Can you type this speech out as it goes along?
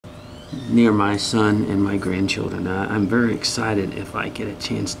near my son and my grandchildren. I'm very excited if I get a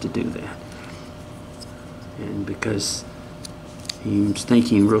chance to do that. And because he's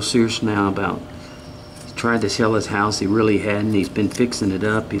thinking real serious now about, he tried to sell his house, he really hadn't. He's been fixing it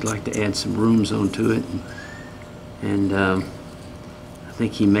up. He'd like to add some rooms onto it. And I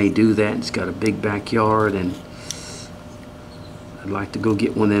think he may do that. It's got a big backyard, and I'd like to go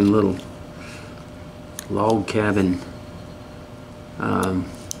get one of them little log cabin. I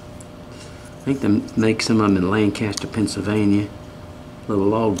think they make some of them in Lancaster, Pennsylvania. Little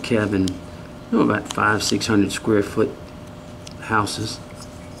log cabin, about 500-600 square foot houses,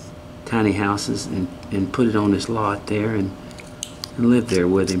 tiny houses, and put it on this lot there and live there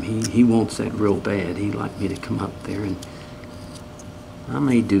with him. He wants that real bad. He'd like me to come up there, and I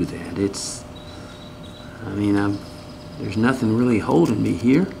may do that. There's nothing really holding me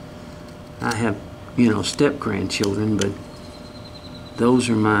here. I have, step grandchildren, but those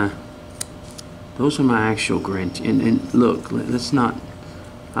are my actual grandchildren. And look, let's not.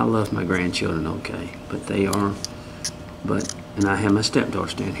 I love my grandchildren, okay, but they are. And I have my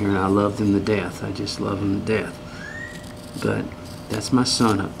stepdaughters down here, and I love them to death. I just love them to death. But that's my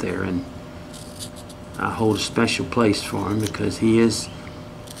son up there, and I hold a special place for him because he is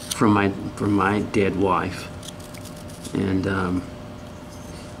from my dead wife. And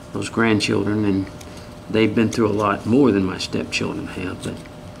those grandchildren, and they've been through a lot more than my stepchildren have, but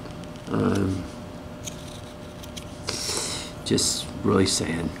just really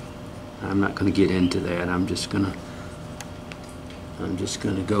sad. I'm not going to get into that. I'm just gonna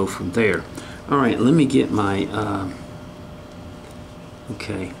go from there. All right, let me get my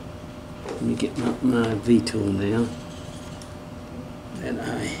okay. Let me get my V-tool now. And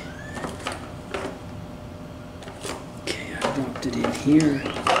I dropped it in here.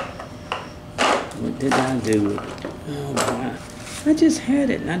 What did I do with it? Oh boy, I just had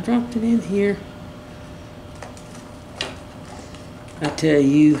it and I dropped it in here. I tell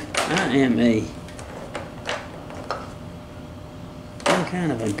you, I'm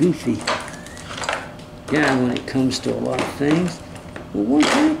kind of a goofy guy when it comes to a lot of things. Well, what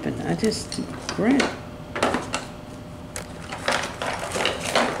happened? I just grabbed.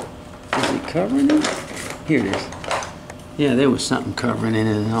 Is it covering it? Here it is. Yeah, there was something covering it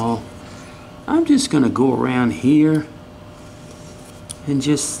and all. I'm just going to go around here and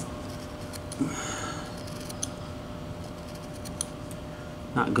just...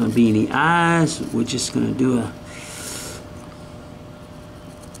 Not going to be any eyes. We're just going to do a...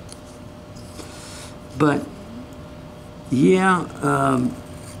 But, yeah,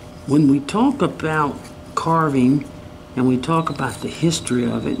 when we talk about carving and we talk about the history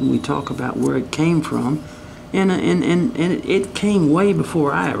of it and we talk about where it came from, and it came way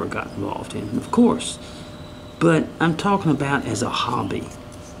before I ever got involved in it, of course. But I'm talking about as a hobby.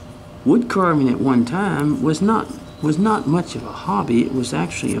 Wood carving at one time was not much of a hobby. It was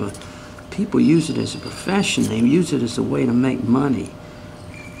actually people use it as a profession. They use it as a way to make money.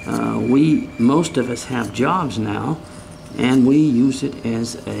 Most of us have jobs now, and we use it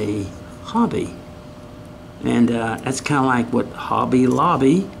as a hobby. And that's kind of like what Hobby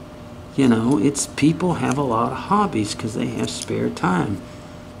Lobby, it's people have a lot of hobbies because they have spare time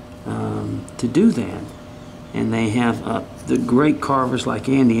to do that. And they have the great carvers like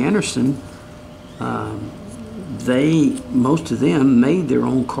Andy Anderson. Most of them made their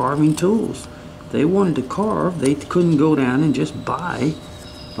own carving tools. They wanted to carve. They couldn't go down and just buy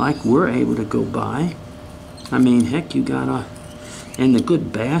like we're able to go buy. I mean, heck, you got and the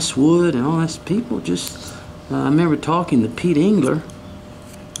good basswood and all that. People just, I remember talking to Pete Engler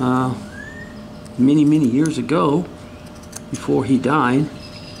many years ago before he died,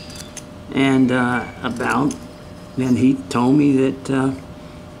 and and he told me that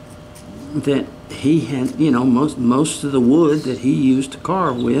he had, most of the wood that he used to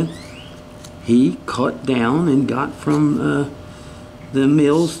carve with, he cut down and got from the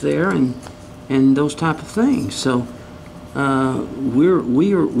mills there and those type of things. So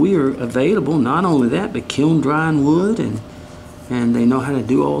we are available. Not only that, but kiln drying wood, and they know how to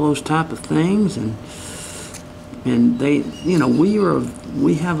do all those type of things, and they,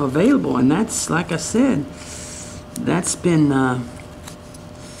 we have available, and that's, like I said, that's been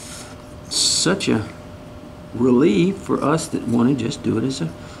such a relief for us that want to just do it as a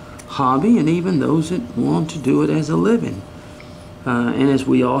hobby, and even those that want to do it as a living. And as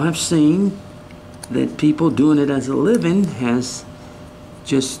we all have seen, that people doing it as a living has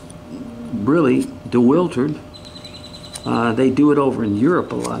just really bewildered. They do it over in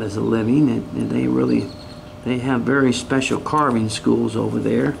Europe a lot as a living, and they have very special carving schools over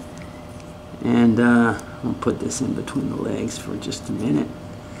there. And I'll put this in between the legs for just a minute.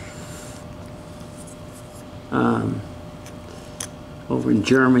 over in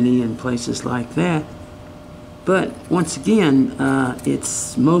Germany and places like that. But once again,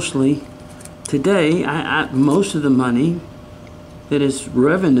 it's mostly today. Most of the money that is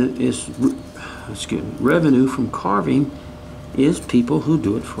revenue from carving is people who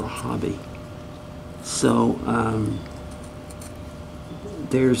do it for a hobby. So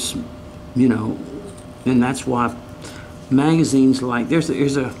there's, you know, and that's why magazines like there's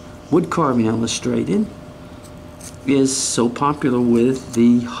a Wood Carving Illustrated is so popular with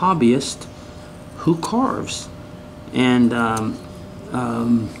the hobbyist who carves. And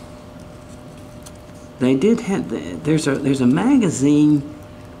they did have, there's a magazine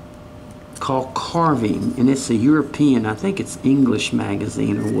called Carving, and it's a European, I think it's English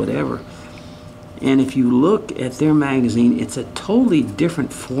magazine or whatever. And if you look at their magazine, it's a totally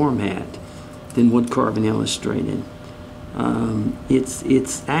different format than Wood Carving Illustrated.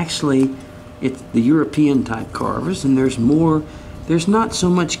 It's actually the European type carvers, and there's not so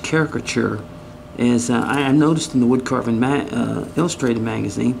much caricature as I noticed in the Wood Carving Illustrated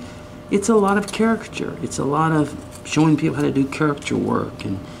magazine. It's a lot of caricature. It's a lot of showing people how to do caricature work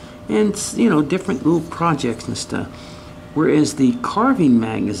and you know, different little projects and stuff. Whereas the Carving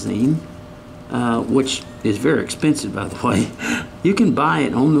magazine, which is very expensive, by the way, you can buy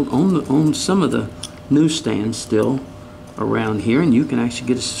it on some of the newsstands still around here, and you can actually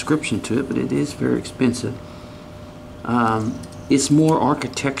get a subscription to it, but it is very expensive. It's more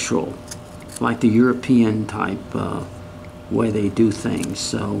architectural, like the European type way they do things.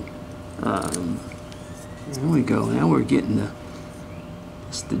 So there we go. Now we're getting the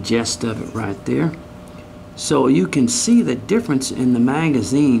gist of it right there. So you can see the difference in the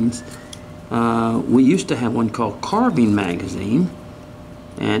magazines. We used to have one called Carving Magazine,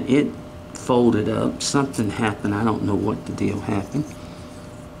 and it folded up. Something happened. I don't know what the deal happened.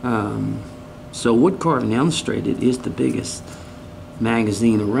 So Wood Carving Illustrated is the biggest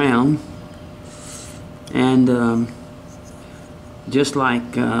magazine around. And just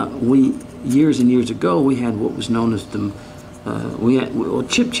like years and years ago, we had what was known as the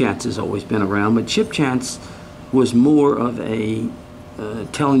Chip Chats has always been around, but Chip Chats was more of a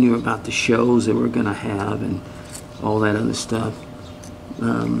telling you about the shows that we're going to have and all that other stuff.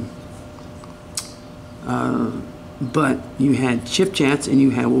 But you had Chip Chats, and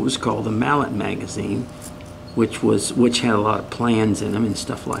you had what was called the Mallet magazine, which had a lot of plans in them and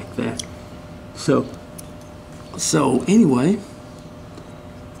stuff like that. So anyway,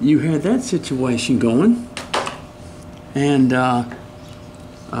 you had that situation going, and I'll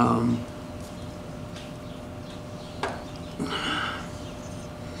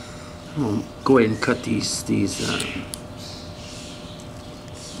go ahead and cut these things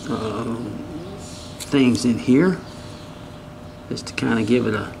in here just to kind of give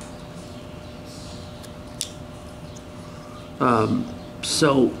it a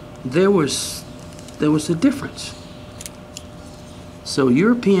so there was a difference. So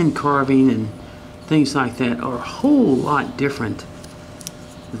European carving and things like that are a whole lot different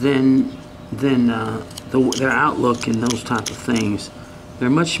than their outlook in those type of things. They're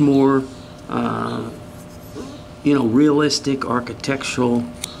much more you know, realistic, architectural,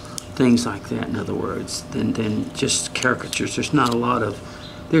 things like that, in other words, than just caricatures.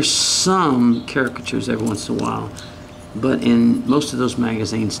 There's some caricatures every once in a while, but in most of those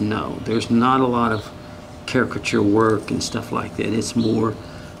magazines, no. There's not a lot of caricature work and stuff like that. It's more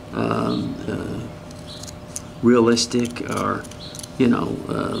realistic, or, you know,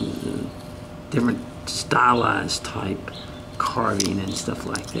 different stylized type carving and stuff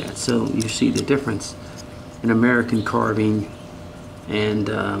like that. So you see the difference in American carving and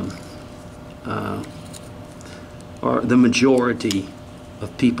or the majority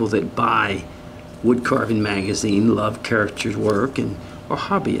of people that buy Wood Carving magazine love caricature work and are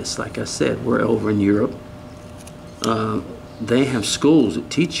hobbyists. Like I said, we're over in Europe. They have schools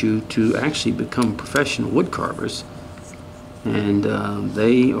that teach you to actually become professional wood carvers, and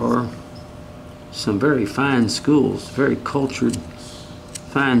they are some very fine schools, very cultured,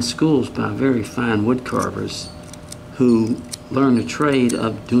 fine schools by very fine wood carvers who learn the trade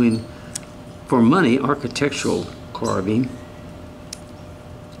of doing, for money, architectural carving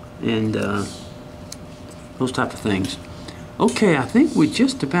and those type of things. Okay, I think we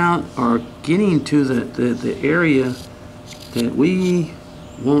just about are getting to the area that we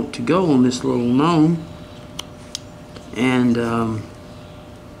want to go on this little gnome. And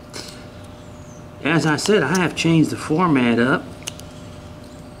as I said, I have changed the format up.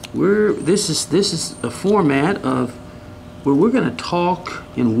 This is a format of where we're going to talk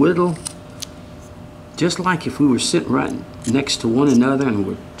and whittle just like if we were sitting right next to one another and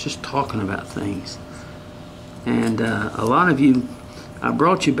we're just talking about things. And a lot of you, I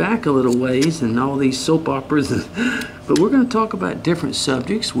brought you back a little ways and all these soap operas, but we're going to talk about different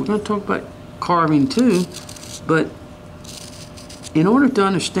subjects. We're going to talk about carving too, but in order to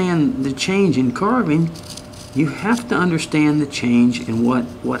understand the change in carving, you have to understand the change in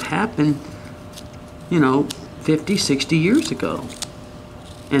what happened, you know, 50, 60 years ago.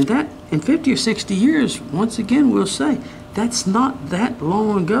 And that, in 50 or 60 years, once again, we'll say, that's not that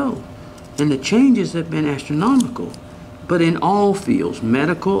long ago. And the changes have been astronomical. But in all fields,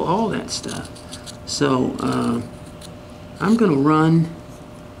 medical, all that stuff. So, I'm going to run.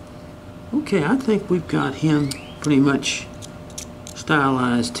 Okay, I think we've got him pretty much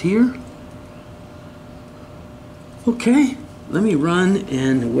stylized here. Okay, let me run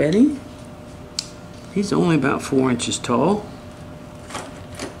and wet him. He's only about 4 inches tall.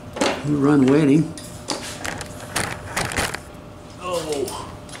 We run wetting.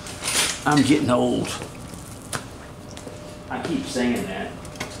 Oh, I'm getting old. I keep saying that.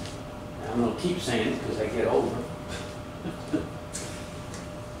 I'm going to keep saying it because I get older.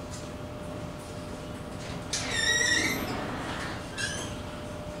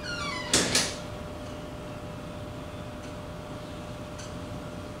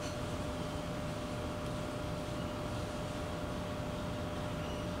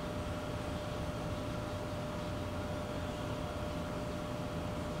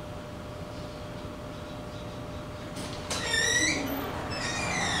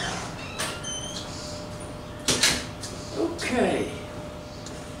 Okay,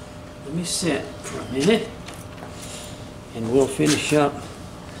 let me sit for a minute and we'll finish up.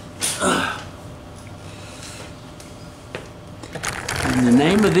 And the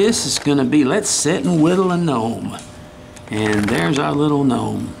name of this is going to be Let's Sit and Whittle a Gnome. And there's our little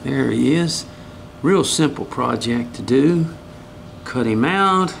gnome. There he is. Real simple project to do. Cut him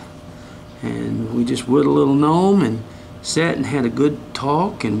out and we just whittle a little gnome and sat and had a good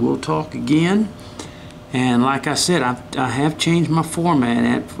talk, and we'll talk again. And like I said, I have changed my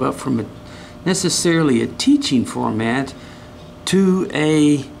format from necessarily a teaching format to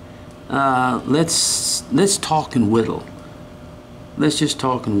a let's talk and whittle. Let's just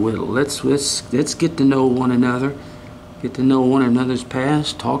talk and whittle. Let's get to know one another, get to know one another's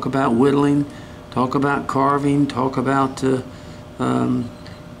past. Talk about whittling, talk about carving, talk about.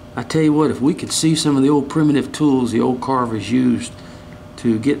 I tell you what, if we could see some of the old primitive tools the old carvers used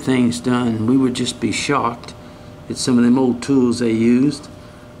to get things done, we would just be shocked at some of them old tools they used.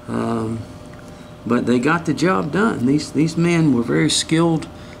 But they got the job done. These men were very skilled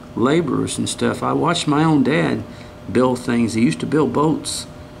laborers and stuff. I watched my own dad build things. He used to build boats.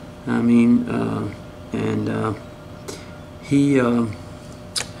 I mean, he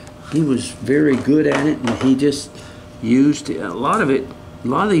was very good at it, and he just used a lot of it. A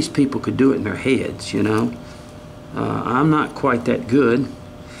lot of these people could do it in their heads, you know. I'm not quite that good.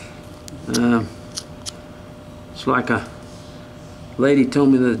 It's like a lady told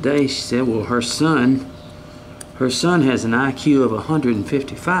me the other day. She said, well, her son has an IQ of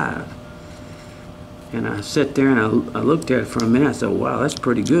 155. And I sat there and I looked at it for a minute. I said, wow, that's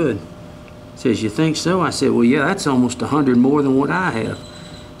pretty good. She says, you think so? I said, well, yeah, that's almost 100 more than what I have.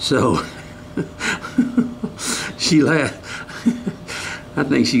 So she laughed. I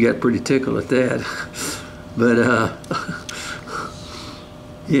think she got pretty tickled at that. But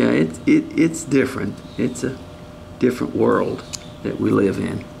yeah, it's different. It's a different world that we live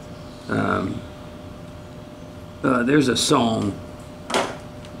in. There's a song.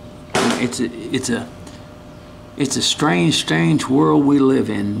 It's a strange world we live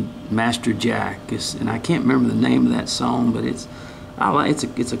in. Master Jack, and I can't remember the name of that song, but it's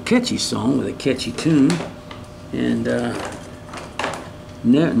a catchy song with a catchy tune, and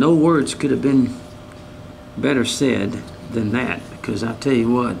no words could have been better said than that, because I tell you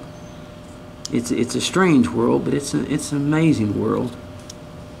what, it's a strange world, but it's an amazing world.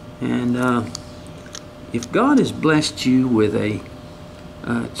 And if God has blessed you with a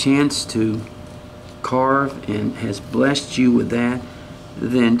chance to carve and has blessed you with that,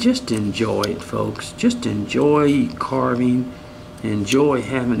 then just enjoy it, folks. Just enjoy carving, enjoy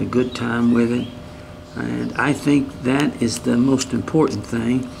having a good time with it. And I think that is the most important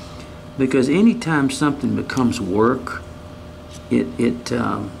thing, because anytime something becomes work, it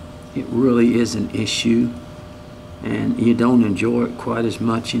really is an issue, and you don't enjoy it quite as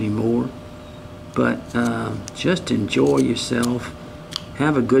much anymore. But just enjoy yourself,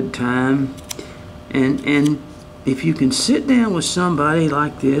 have a good time, and if you can sit down with somebody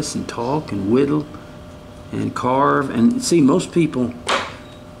like this and talk and whittle and carve and see, most people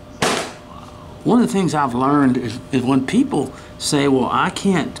one of the things I've learned is when people say, well, I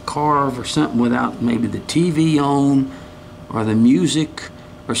can't carve or something without maybe the TV on or the music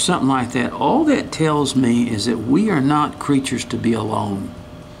or something like that, all that tells me is that we are not creatures to be alone.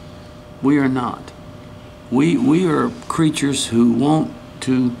 We are not. We are creatures who want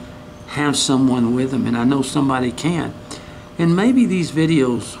to have someone with them, and I know somebody can. And maybe these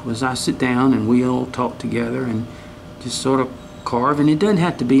videos, as I sit down and we all talk together and just sort of carve, and it doesn't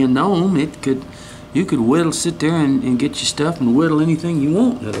have to be a gnome. You could whittle, sit there and get your stuff and whittle anything you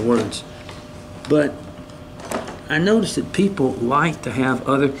want, in other words. But I notice that people like to have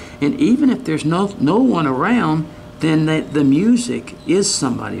other, and even if there's no one around, then the music is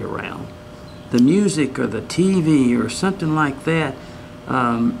somebody around. The music or the TV or something like that.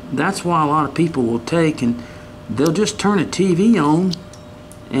 That's why a lot of people will take and they'll just turn a TV on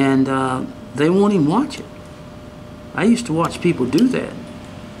and they won't even watch it. I used to watch people do that.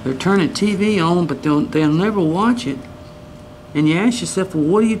 They're turning TV on, but they'll never watch it. And you ask yourself, well,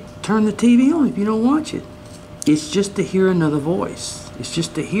 what do you turn the TV on if you don't watch it? It's just to hear another voice. It's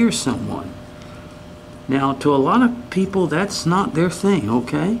just to hear someone. Now, to a lot of people, that's not their thing,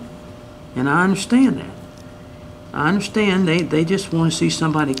 okay? And I understand that. I understand they just want to see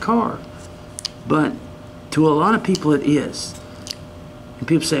somebody carve. But to a lot of people, it is. And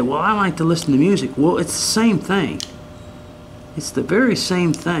people say, well, I like to listen to music. Well, it's the same thing. It's the very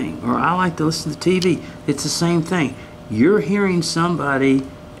same thing. Or I like to listen to TV. It's the same thing. You're hearing somebody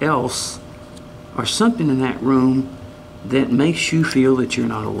else or something in that room that makes you feel that you're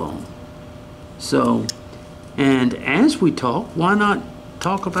not alone. So, and as we talk, why not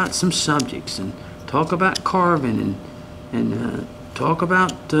talk about some subjects and talk about carving and talk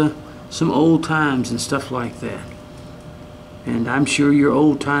about some old times and stuff like that. And I'm sure your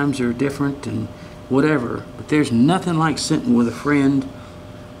old times are different and whatever, but there's nothing like sitting with a friend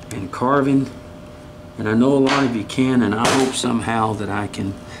and carving. And I know a lot of you can, and I hope somehow that I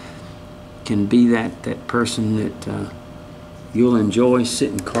can be that person that you'll enjoy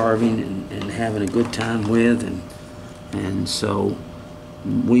sitting carving and having a good time with. And so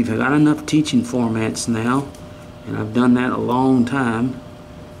we've got enough teaching formats now, and I've done that a long time.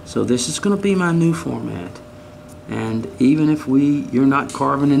 So this is going to be my new format. And even if you're not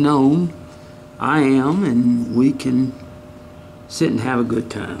carving a gnome, I am, and we can sit and have a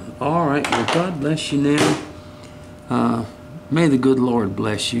good time. All right, well, God bless you now. May the good Lord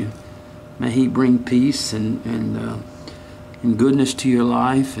bless you. May He bring peace and goodness to your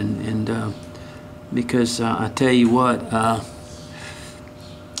life. And because I tell you what,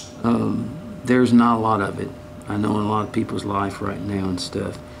 there's not a lot of it. I know in a lot of people's life right now and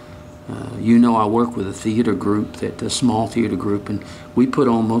stuff. You know, I work with a theater group, a small theater group, and we put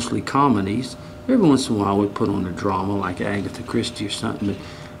on mostly comedies. Every once in a while we put on a drama like Agatha Christie or something, but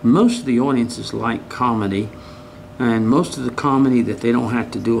most of the audiences like comedy, and most of the comedy that they don't have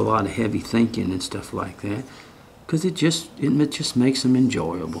to do a lot of heavy thinking and stuff like that, because it just makes them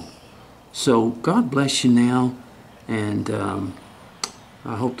enjoyable. So God bless you now, and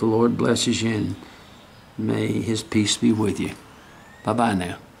I hope the Lord blesses you, and may His peace be with you. Bye-bye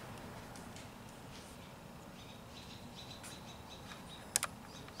now.